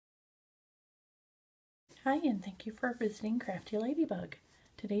Hi, and thank you for visiting Crafty Ladybug.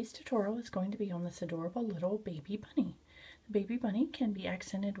 Today's tutorial is going to be on this adorable little baby bunny. The baby bunny can be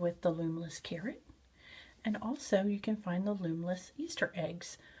accented with the loomless carrot, and also you can find the loomless Easter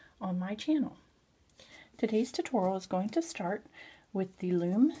eggs on my channel. Today's tutorial is going to start with the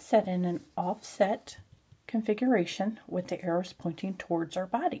loom set in an offset configuration with the arrows pointing towards our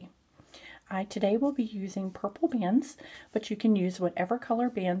body. I today will be using purple bands, but you can use whatever color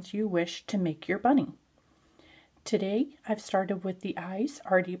bands you wish to make your bunny. Today I've started with the eyes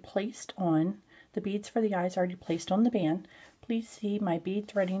already placed on, the beads for the eyes already placed on the band. Please see my bead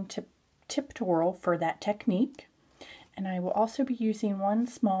threading tip tutorial for that technique. And I will also be using one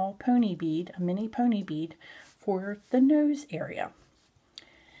small pony bead, a mini pony bead, for the nose area.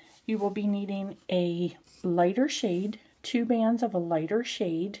 You will be needing a lighter shade, 2 bands of a lighter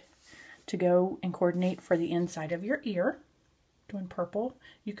shade to go and coordinate for the inside of your ear. Doing purple,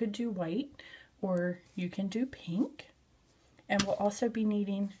 you could do white, or you can do pink. And we'll also be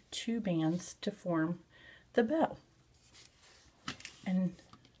needing 2 bands to form the bow. And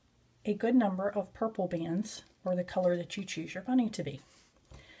a good number of purple bands, or the color that you choose your bunny to be.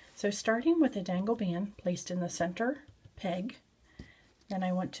 So starting with a dangle band placed in the center peg, then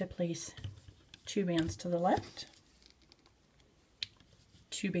I want to place 2 bands to the left,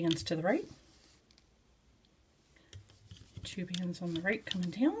 2 bands to the right, 2 bands on the right coming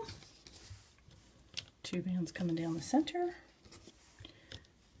down, 2 bands coming down the center,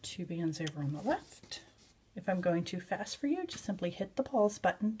 2 bands over on the left. If I'm going too fast for you, just simply hit the pause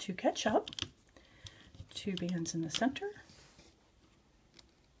button to catch up. 2 bands in the center,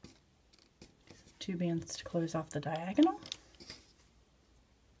 2 bands to close off the diagonal,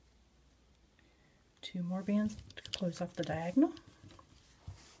 2 more bands to close off the diagonal,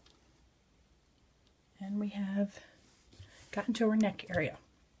 and we have gotten to our neck area.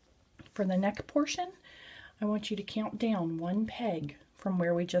 For the neck portion, I want you to count down 1 peg from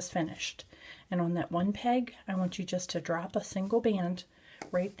where we just finished. And on that 1 peg, I want you just to drop a single band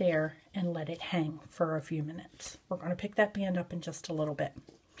right there and let it hang for a few minutes. We're going to pick that band up in just a little bit.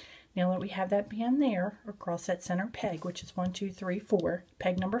 Now that we have that band there across that center peg, which is 1, 2, 3, 4,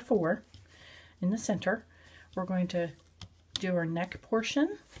 peg number 4 in the center, we're going to do our neck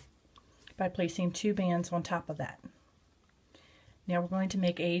portion by placing 2 bands on top of that. Now we're going to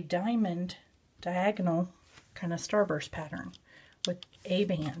make a diamond diagonal kind of starburst pattern with a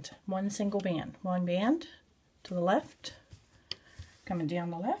band, 1 single band, 1 band to the left, coming down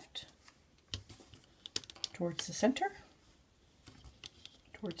the left, towards the center,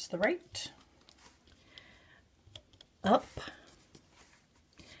 towards the right, up,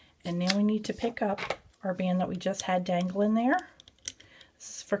 and now we need to pick up our band that we just had dangling there.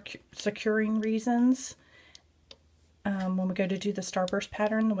 This is for securing reasons. When we go to do the starburst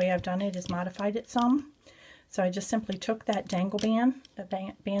pattern, the way I've done it is modified it some. So I just simply took that dangle band, that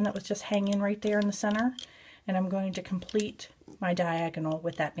band that was just hanging right there in the center, and I'm going to complete my diagonal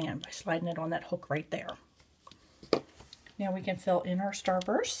with that band by sliding it on that hook right there. Now we can fill in our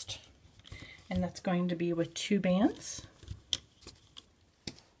starburst, and that's going to be with 2 bands.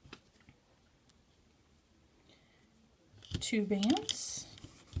 2 bands.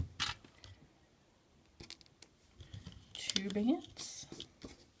 2 bands,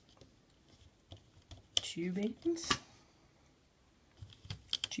 2 bands,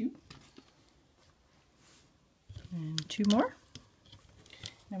 2, and 2 more.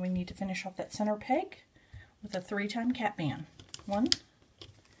 Then we need to finish off that center peg with a 3-time cap band. 1,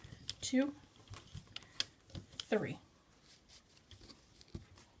 2, 3.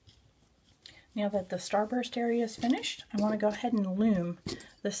 Now that the starburst area is finished, I want to go ahead and loom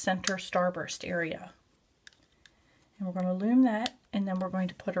the center starburst area. And we're going to loom that, and then we're going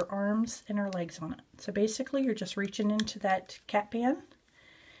to put our arms and our legs on it. So basically you're just reaching into that cap band,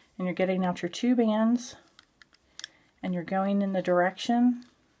 and you're getting out your 2 bands, and you're going in the direction,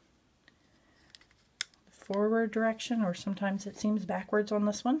 the forward direction, or sometimes it seems backwards on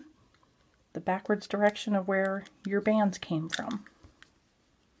this one, the backwards direction of where your bands came from.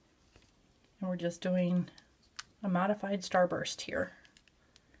 And we're just doing a modified starburst here.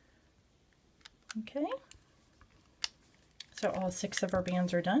 Okay. So all 6 of our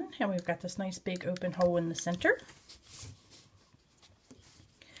bands are done, and we've got this nice big open hole in the center.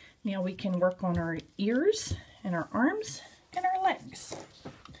 Now we can work on our ears and our arms and our legs.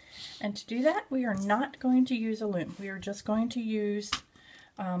 And to do that, we are not going to use a loom. We are just going to use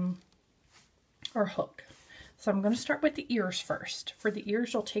our hook. So I'm going to start with the ears first. For the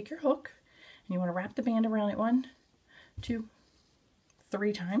ears, you'll take your hook, and you want to wrap the band around it 1, 2,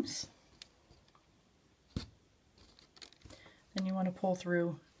 3 times. Then you want to pull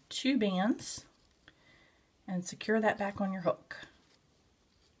through 2 bands and secure that back on your hook.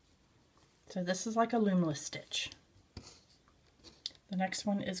 So this is like a loomless stitch. The next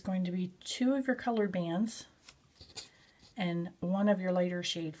one is going to be 2 of your colored bands and 1 of your lighter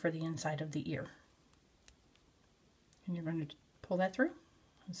shade for the inside of the ear. And you're going to pull that through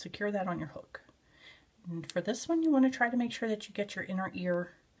and secure that on your hook. And for this one, you want to try to make sure that you get your inner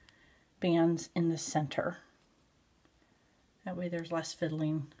ear bands in the center. That way there's less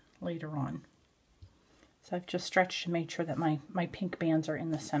fiddling later on. So I've just stretched and made sure that my pink bands are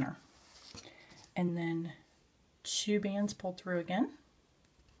in the center. And then 2 bands pulled through again,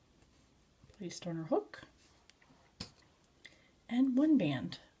 placed on our hook, and 1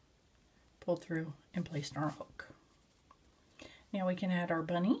 band pulled through and placed on our hook. Now we can add our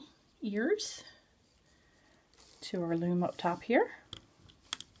bunny ears to our loom up top here.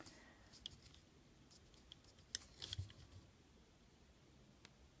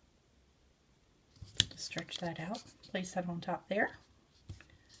 Just stretch that out, place that on top there.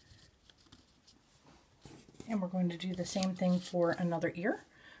 And we're going to do the same thing for another ear.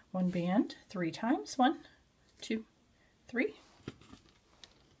 1 band 3 times. 1, 2, 3.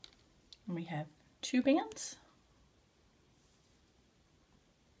 And we have 2 bands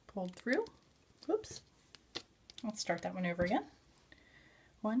pulled through. Whoops. Let's start that one over again.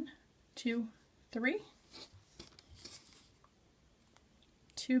 1, 2, 3.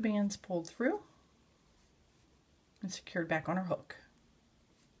 2 bands pulled through and secured back on our hook.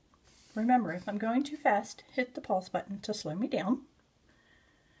 Remember, if I'm going too fast, hit the pause button to slow me down.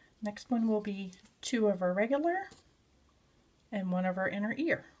 Next one will be 2 of our regular and 1 of our inner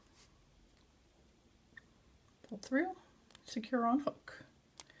ear. Pull through, secure on hook.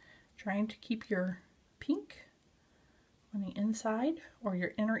 Trying to keep your pink on the inside or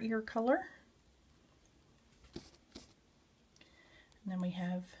your inner ear color. And then we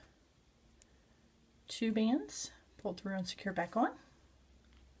have 2 bands pulled through and secure back on.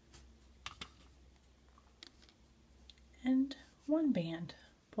 And 1 band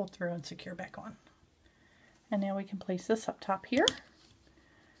pulled through and secure back on. And now we can place this up top here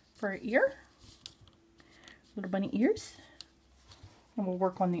for our ear, little bunny ears, and we'll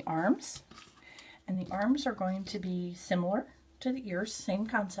work on the arms. And the arms are going to be similar to the ears, same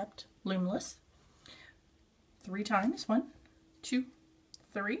concept, loomless. 3 times, 1, 2,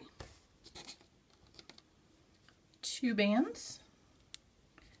 3. 2 bands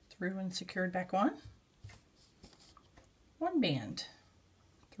through and secured back on. 1 band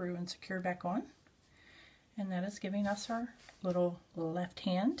through and secured back on, and that is giving us our little left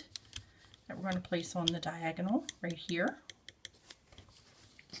hand that we're going to place on the diagonal right here.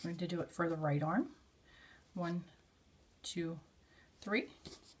 I'm going to do it for the right arm. 1, 2, 3.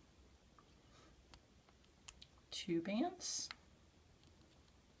 2 bands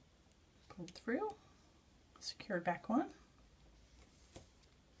pulled through, secured back on,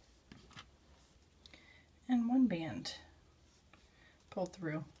 and 1 band pulled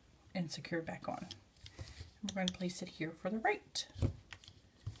through and secured back on. And we're going to place it here for the right.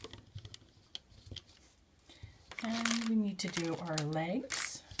 And we need to do our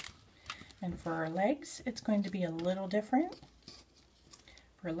legs. And for our legs, it's going to be a little different.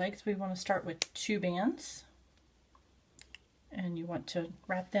 For legs, we want to start with 2 bands. And you want to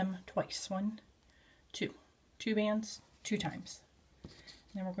wrap them twice. 1, 2. 2 bands, 2 times. And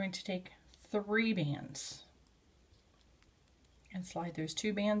then we're going to take 3 bands and slide those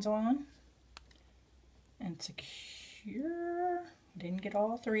 2 bands on and secure. Didn't get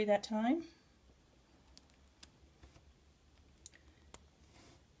all 3 that time.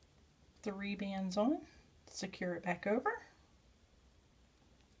 3 bands on, secure it back over.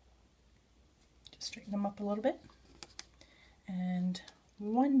 Just straighten them up a little bit. And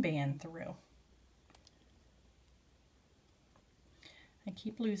 1 band through. I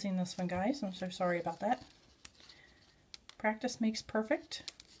keep losing this one, guys. I'm so sorry about that. Practice makes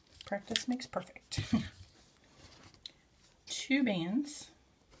perfect. Practice makes perfect. 2 bands.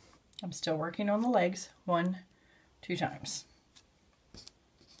 I'm still working on the legs. 1, 2 times.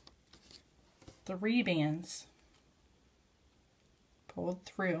 3 bands pulled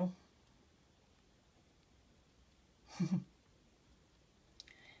through.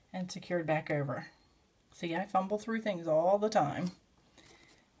 And secured back over. See, I fumble through things all the time.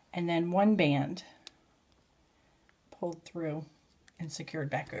 And then 1 band pulled through and secured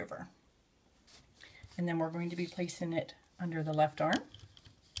back over. And then we're going to be placing it under the left arm.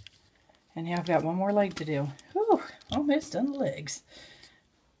 And now I've got 1 more leg to do. Whew, almost done the legs.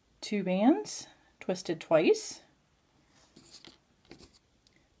 2 bands, twisted twice.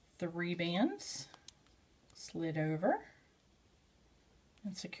 3 bands, slid over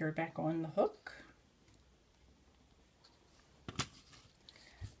and secured back on the hook.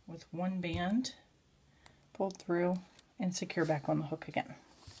 with one band pulled through and secure back on the hook again.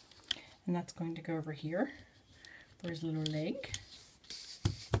 And that's going to go over here for his little leg.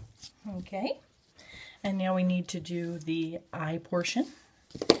 Okay, and now we need to do the eye portion.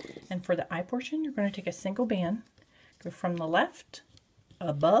 And for the eye portion, you're going to take a single band, go from the left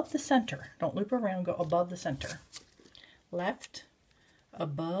above the center. Don't loop around, go above the center. Left,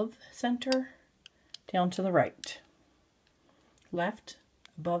 above center, down to the right. Left,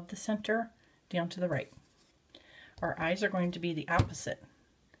 above the center, down to the right. Our eyes are going to be the opposite.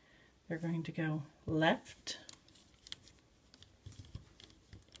 They're going to go left,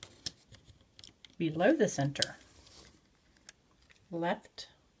 below the center, left,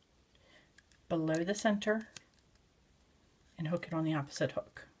 below the center, and hook it on the opposite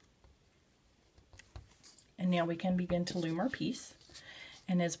hook. And now we can begin to loom our piece.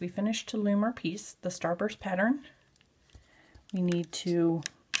 And as we finish to loom our piece, the starburst pattern, we need to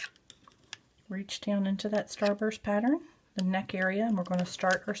reach down into that starburst pattern, the neck area, and we're going to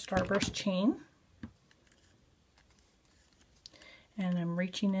start our starburst chain. And I'm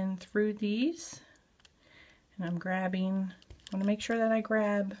reaching in through these, and I'm grabbing, I want to make sure that I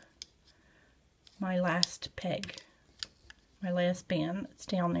grab my last peg, my last band that's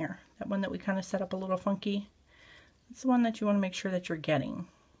down there. That one that we kind of set up a little funky. It's the one that you want to make sure that you're getting.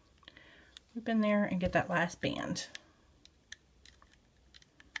 Loop in there and get that last band.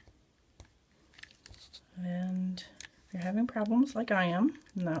 And if you're having problems like I am,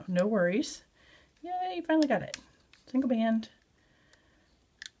 no worries. Yay, you finally got it. Single band.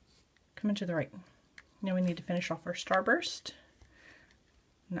 Come into the right. Now we need to finish off our starburst.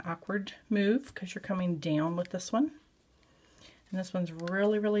 An awkward move because you're coming down with this one. And this one's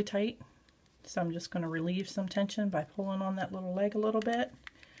really, really tight. So I'm just going to relieve some tension by pulling on that little leg a little bit.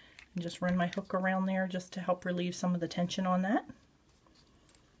 And just run my hook around there just to help relieve some of the tension on that.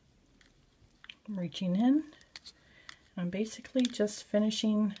 I'm reaching in. I'm basically just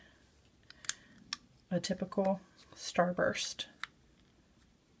finishing a typical starburst.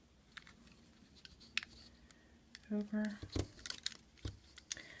 Over.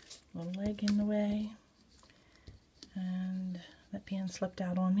 Little leg in the way. And that band slipped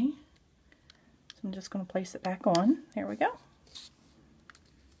out on me. So I'm just going to place it back on. There we go.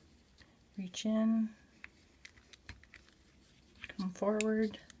 Reach in. Come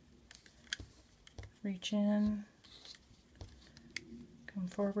forward. Reach in. Come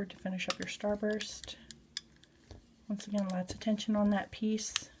forward to finish up your starburst. Once again, lots of tension on that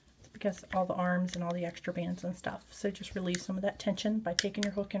piece. It's because all the arms and all the extra bands and stuff. So just relieve some of that tension by taking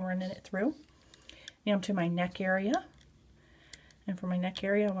your hook and running it through. Now I'm to my neck area. And for my neck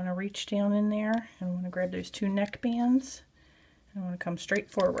area, I want to reach down in there and I want to grab those two neck bands. And I want to come straight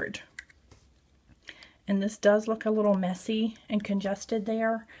forward. And this does look a little messy and congested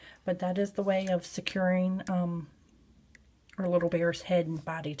there, but that is the way of securing our little bear's head and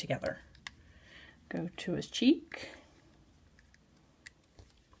body together. Go to his cheek.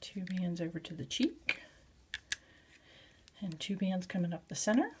 Two bands over to the cheek. And two bands coming up the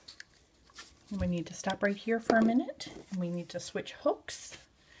center. And we need to stop right here for a minute. And we need to switch hooks.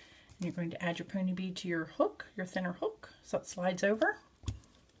 And you're going to add your pony bead to your hook, your thinner hook, so it slides over.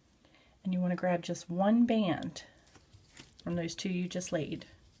 And you want to grab just one band from those two you just laid.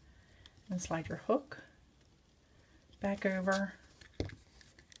 And slide your hook back over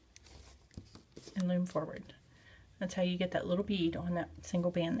and loom forward. That's how you get that little bead on that single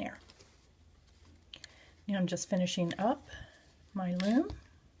band there. Now I'm just finishing up my loom.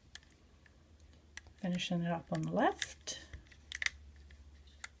 Finishing it up on the left.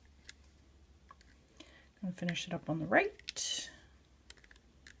 I'm going to finish it up on the right.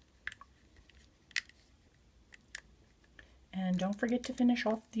 And don't forget to finish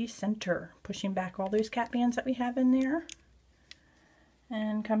off the center, pushing back all those cap bands that we have in there.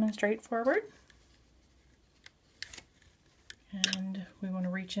 And coming straight forward. And we want to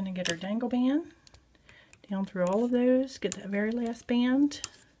reach in and get our dangle band. Down through all of those, get that very last band.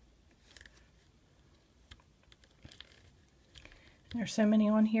 There's so many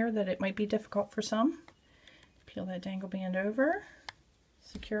on here that it might be difficult for some. Peel that dangle band over,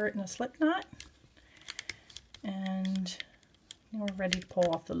 secure it in a slip knot, and now we're ready to pull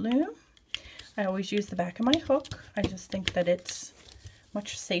off the loom. I always use the back of my hook. I just think that it's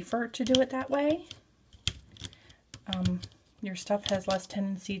much safer to do it that way. Your stuff has less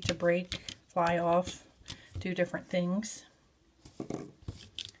tendency to break, fly off, do different things.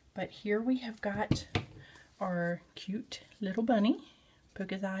 But here we have got our cute little bunny.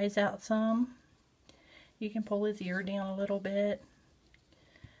 Poke his eyes out some. You can pull his ear down a little bit.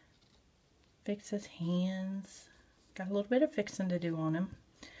 Fix his hands. Got a little bit of fixing to do on him.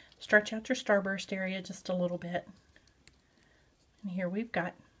 stretch out your starburst area just a little bit. And here we've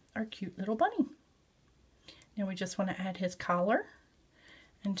got our cute little bunny. Now we just want to add his collar.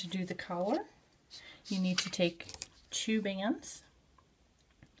 And to do the collar, you need to take 2 bands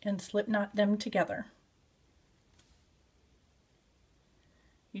and slip knot them together.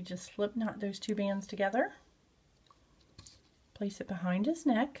 You just slip knot those 2 bands together, place it behind his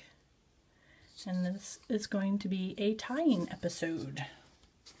neck, and this is going to be a tying episode.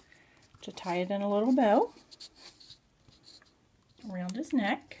 To tie it in a little bow around his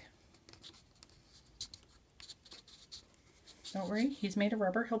neck. Don't worry, he's made of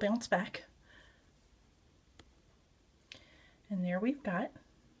rubber, he'll bounce back. And there we've got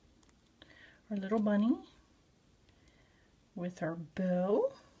our little bunny with our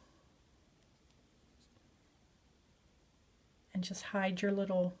bow. And just hide your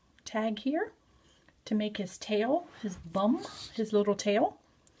little tag here to make his tail, his bum, his little tail.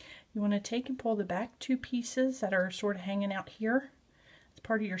 You want to take and pull the back 2 pieces that are sort of hanging out here. It's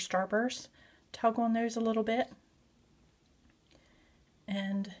part of your starburst. Tug on those a little bit.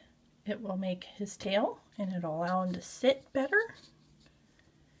 And it will make his tail, and it'll allow him to sit better.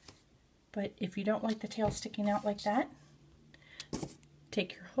 But if you don't like the tail sticking out like that,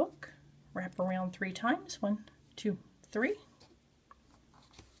 take your hook, wrap around 3 times. 1, 2, 3.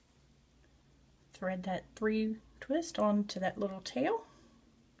 Thread that 3 twist onto that little tail,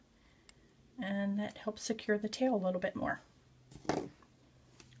 and that helps secure the tail a little bit more.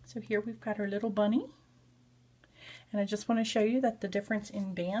 So here we've got our little bunny, and I just want to show you that the difference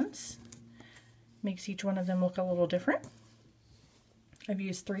in bands makes each one of them look a little different. I've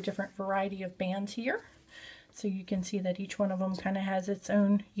used 3 different variety of bands here, so you can see that each one of them kind of has its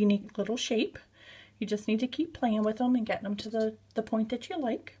own unique little shape. You just need to keep playing with them and getting them to the point that you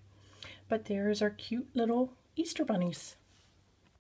like. But there's our cute little Easter bunnies.